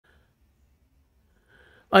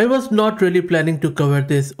I was not really planning to cover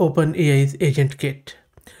this OpenAI's AgentKit,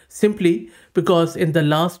 simply because in the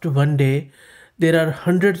last one day, there are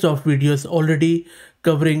hundreds of videos already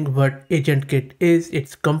covering what AgentKit is,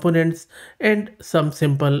 its components, and some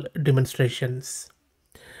simple demonstrations.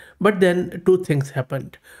 But then two things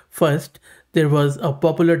happened. First, there was a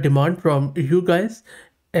popular demand from you guys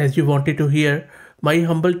as you wanted to hear my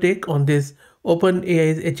humble take on this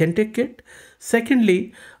OpenAI's agentic kit.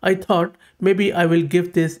 Secondly, I thought maybe I will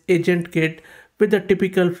give this agent kit with the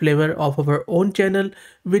typical flavor of our own channel,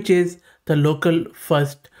 which is the local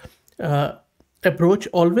first uh, approach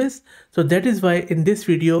always. So that is why in this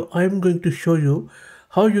video, I am going to show you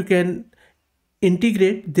how you can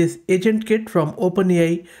integrate this agent kit from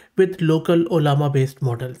OpenAI with local Ollama based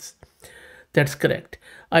models. That's correct.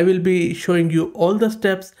 I will be showing you all the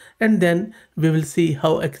steps and then we will see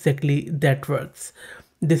how exactly that works.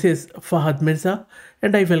 This is Fahad Mirza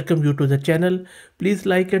and I welcome you to the channel. Please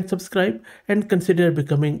like and subscribe and consider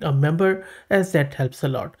becoming a member as that helps a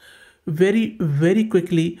lot. Very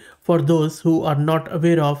quickly, for those who are not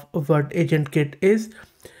aware of what AgentKit is,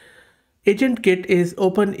 AgentKit is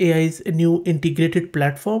OpenAI's new integrated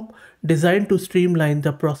platform designed to streamline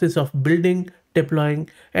the process of building, deploying,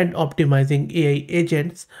 and optimizing AI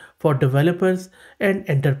agents for developers and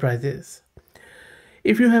enterprises.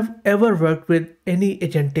 If you have ever worked with any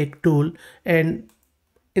agentic tool, and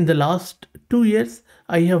in the last 2 years,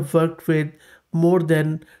 I have worked with more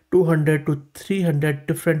than 200 to 300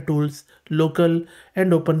 different tools, local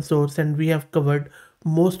and open source, and we have covered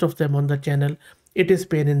most of them on the channel. It is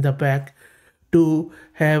pain in the back to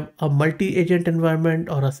have a multi-agent environment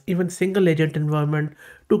or a even single agent environment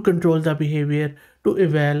to control the behavior, to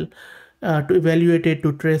evaluate it,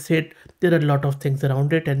 to trace it. There are a lot of things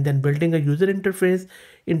around it, and then building a user interface,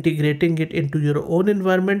 integrating it into your own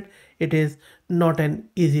environment. It is not an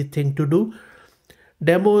easy thing to do.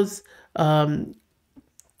 Demos,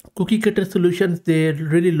 cookie cutter solutions, they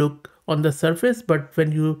really look on the surface, but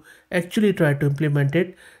when you actually try to implement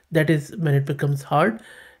it, that is when it becomes hard,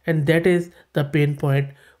 and that is the pain point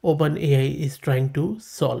OpenAI is trying to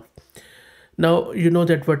solve. Now you know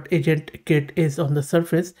that what AgentKit is on the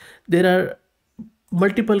surface. There are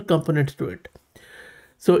multiple components to it.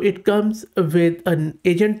 So it comes with an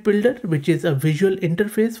agent builder, which is a visual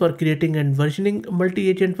interface for creating and versioning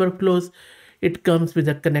multi-agent workflows. It comes with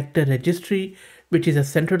a connector registry, which is a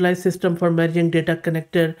centralized system for managing data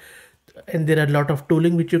connector. And there are a lot of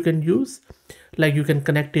tooling which you can use, like you can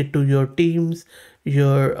connect it to your Teams,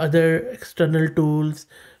 your other external tools,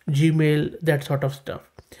 Gmail, that sort of stuff.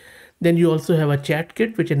 Then you also have a chat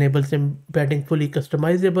kit, which enables embedding fully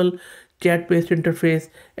customizable chat-based interface.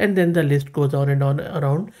 And then the list goes on and on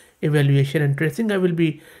around evaluation and tracing. I will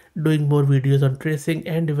be doing more videos on tracing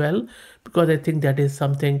and eval because I think that is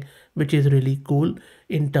something which is really cool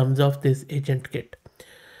in terms of this agent kit.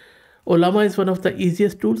 Ollama is one of the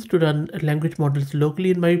easiest tools to run language models locally,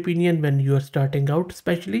 in my opinion, when you are starting out,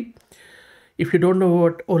 especially. If you don't know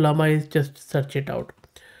what Ollama is, just search it out.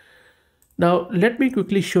 Now, let me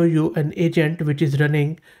quickly show you an agent which is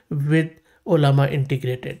running with Ollama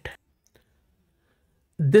integrated.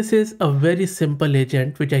 This is a very simple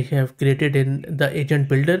agent which I have created in the agent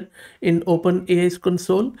builder in OpenAI's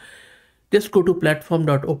console. Just go to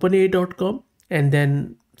platform.openai.com and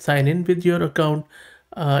then sign in with your account.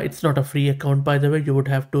 It's not a free account, by the way. You would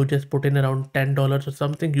have to just put in around $10 or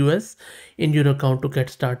something US in your account to get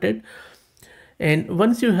started. And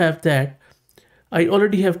once you have that, I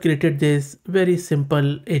already have created this very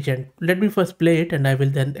simple agent. Let me first play it and I will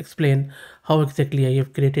then explain how exactly I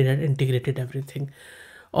have created and integrated everything.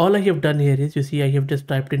 All I have done here is, you see, I have just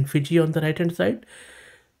typed in Fiji on the right hand side.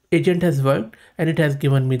 Agent has worked and it has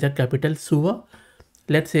given me the capital Suva.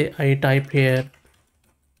 Let's say I type here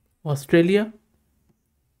Australia.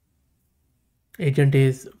 Agent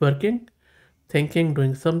is working, thinking,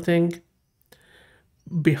 doing something.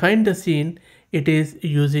 Behind the scene, it is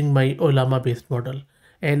using my Ollama based model.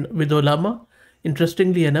 And with Ollama,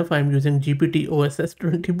 interestingly enough, I'm using GPT OSS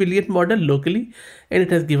 20 billion model locally, and it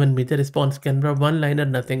has given me the response camera, one-liner,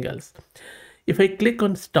 nothing else. If I click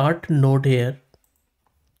on start node here,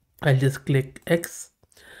 I'll just click X.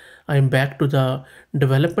 I'm back to the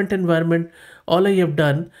development environment. All I have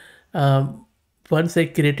done, once I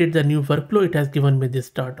created the new workflow, it has given me this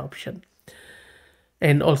start option.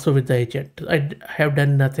 And also with the agent, I have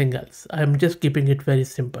done nothing else. I'm just keeping it very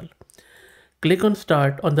simple. Click on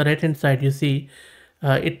start. On the right hand side, you see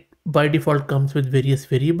it by default comes with various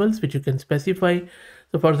variables which you can specify.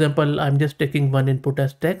 So for example, I'm just taking one input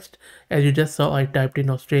as text. As you just saw, I typed in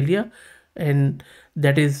Australia and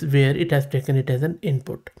that is where it has taken it as an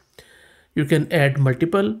input. You can add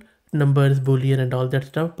multiple numbers, boolean and all that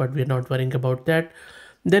stuff, but we're not worrying about that.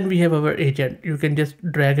 Then we have our agent. You can just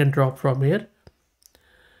drag and drop from here,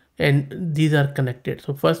 and these are connected.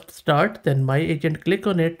 So first start, then my agent, click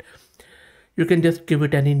on it. You can just give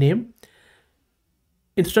it any name.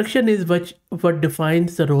 Instruction is what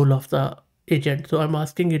defines the role of the agent. So I'm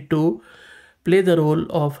asking it to play the role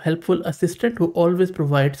of helpful assistant who always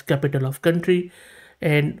provides capital of country.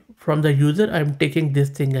 And from the user, I'm taking this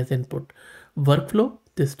thing as input. Workflow,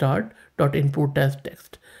 this start dot input as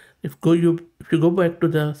text. If you go back to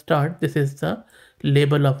the start, this is the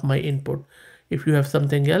label of my input. If you have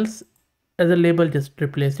something else as a label, just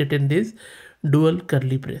replace it in this dual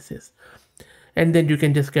curly braces. And then you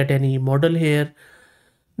can just get any model here.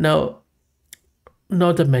 Now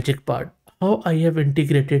the magic part, how I have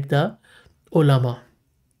integrated the Ollama.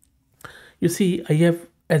 You see, I have,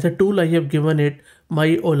 as a tool, I have given it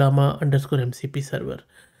my Ollama _ MCP server.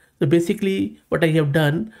 So basically what I have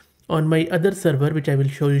done on my other server, which I will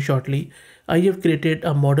show you shortly, I have created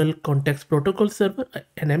a model context protocol server,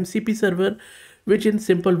 an MCP server, which in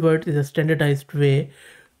simple words is a standardized way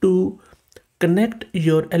to connect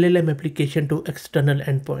your LLM application to external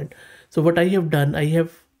endpoint. So what I have done, I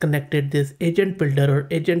have connected this agent builder or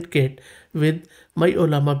AgentKit with my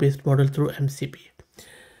Ollama based model through MCP.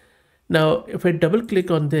 Now, if I double click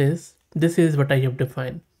on this, this is what I have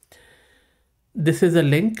defined. This is a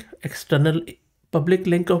link, external public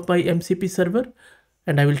link of my MCP server,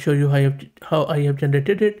 and I will show you how I have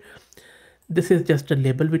generated it. This is just a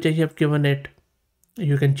label which I have given it.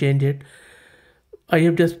 You can change it. I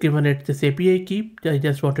have just given it this API key. I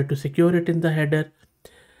just wanted to secure it in the header.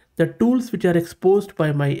 The tools which are exposed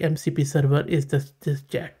by my MCP server is this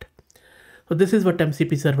chat. So this is what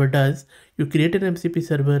MCP server does. You create an MCP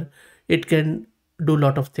server, it can do a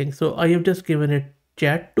lot of things. So I have just given it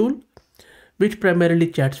chat tool, which primarily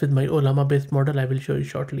chats with my Ollama based model. I will show you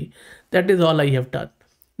shortly. That is all I have done,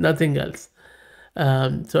 nothing else.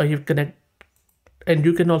 So I have connect, and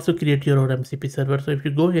you can also create your own MCP server. So if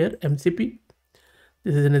you go here, MCP,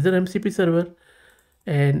 this is another MCP server,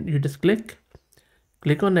 and you just click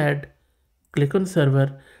on add, click on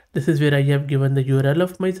server. This is where I have given the URL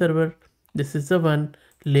of my server. This is the one,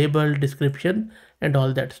 label, description, and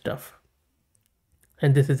all that stuff.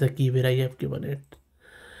 And this is a key where I have given it.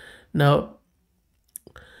 Now,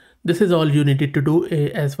 this is all you needed to do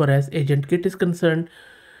as far as AgentKit is concerned.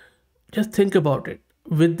 Just think about it.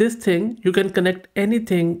 With this thing, you can connect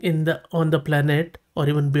anything on the planet or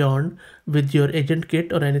even beyond with your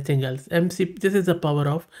AgentKit or anything else. MCP, this is the power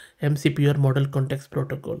of MCP or Model Context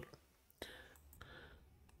Protocol.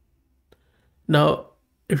 Now,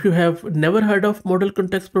 if you have never heard of Model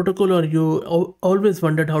Context Protocol or you always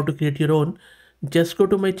wondered how to create your own, just go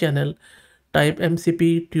to my channel, type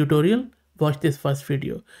MCP tutorial, watch this first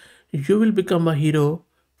video. You will become a hero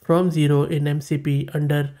from zero in MCP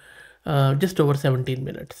under just over 17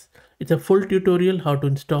 minutes. It's a full tutorial how to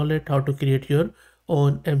install it, how to create your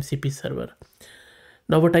own MCP server.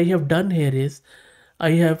 Now what I have done here is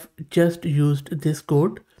I have just used this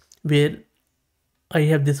code where I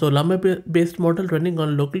have this Ollama based model running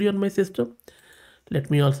locally on my system. Let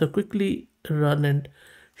me also quickly run and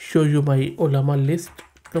show you my Ollama list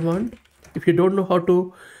command. If you don't know how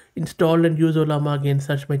to install and use Ollama, again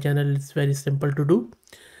search my channel. It's very simple to do.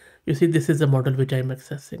 You see, this is the model which I'm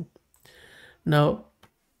accessing. Now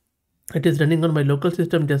it is running on my local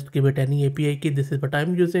system. Just give it any API key. This is what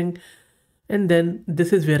I'm using. And then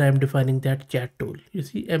this is where I'm defining that chat tool. You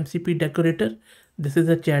see MCP decorator. This is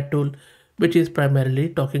a chat tool which is primarily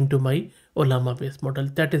talking to my Ollama based model.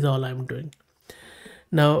 That is all I'm doing.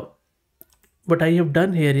 Now what I have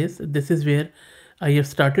done here is, this is where I have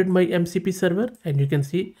started my MCP server, and you can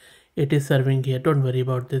see it is serving here. Don't worry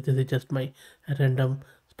about this. This is just my random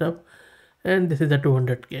stuff. And this is a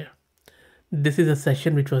 200K. This is a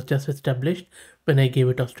session which was just established when I gave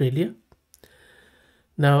it Australia.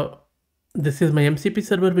 Now this is my MCP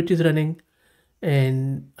server which is running,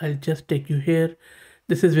 and I'll just take you here.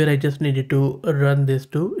 This is where I just needed to run this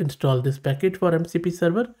to install this package for MCP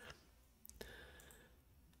server.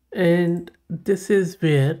 And this is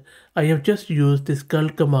where I have just used this curl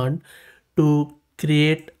command to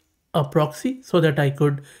create a proxy so that I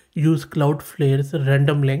could use Cloudflare's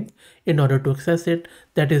random link in order to access it.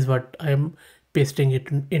 That is what I'm pasting it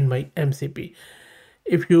in my MCP.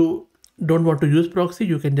 If you don't want to use proxy,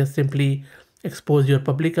 you can just simply expose your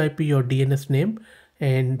public IP or DNS name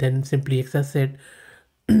and then simply access it.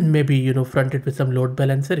 Maybe, front it with some load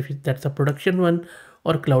balancer if that's a production one,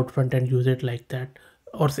 or CloudFront, and use it like that,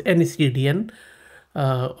 or any CDN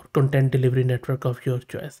or content delivery network of your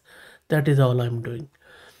choice. That is all I'm doing.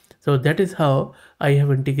 So that is how I have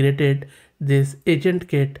integrated this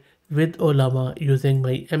AgentKit with Ollama using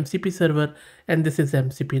my MCP server, and this is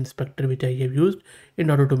MCP inspector which I have used in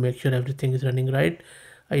order to make sure everything is running right.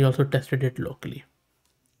 I also tested it locally,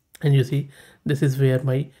 and you see this is where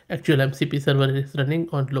my actual MCP server is running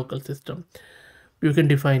on local system. You can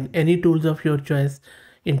define any tools of your choice,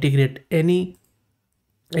 integrate any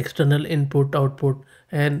external input output,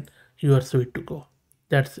 and you are sweet to go.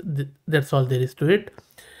 That's all there is to it.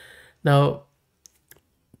 Now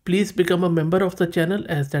please become a member of the channel,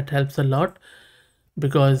 as that helps a lot,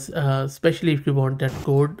 because especially if you want that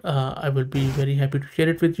code, I will be very happy to share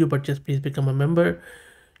it with you, but just please become a member.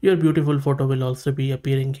 Your beautiful photo will also be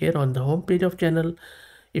appearing here on the home page of channel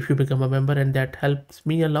if you become a member, and that helps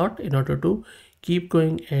me a lot in order to keep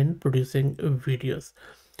going and producing videos.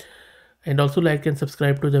 And also like and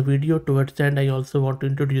subscribe to the video. Towards the end, I also want to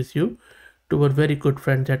introduce you to our very good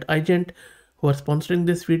friends at Agent who are sponsoring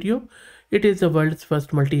this video. It is the world's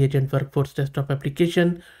first multi-agent workforce desktop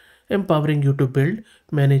application, empowering you to build,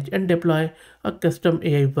 manage, and deploy a custom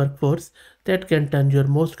AI workforce that can turn your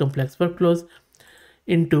most complex workflows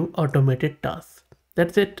into automated tasks.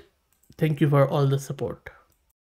 That's it. Thank you for all the support.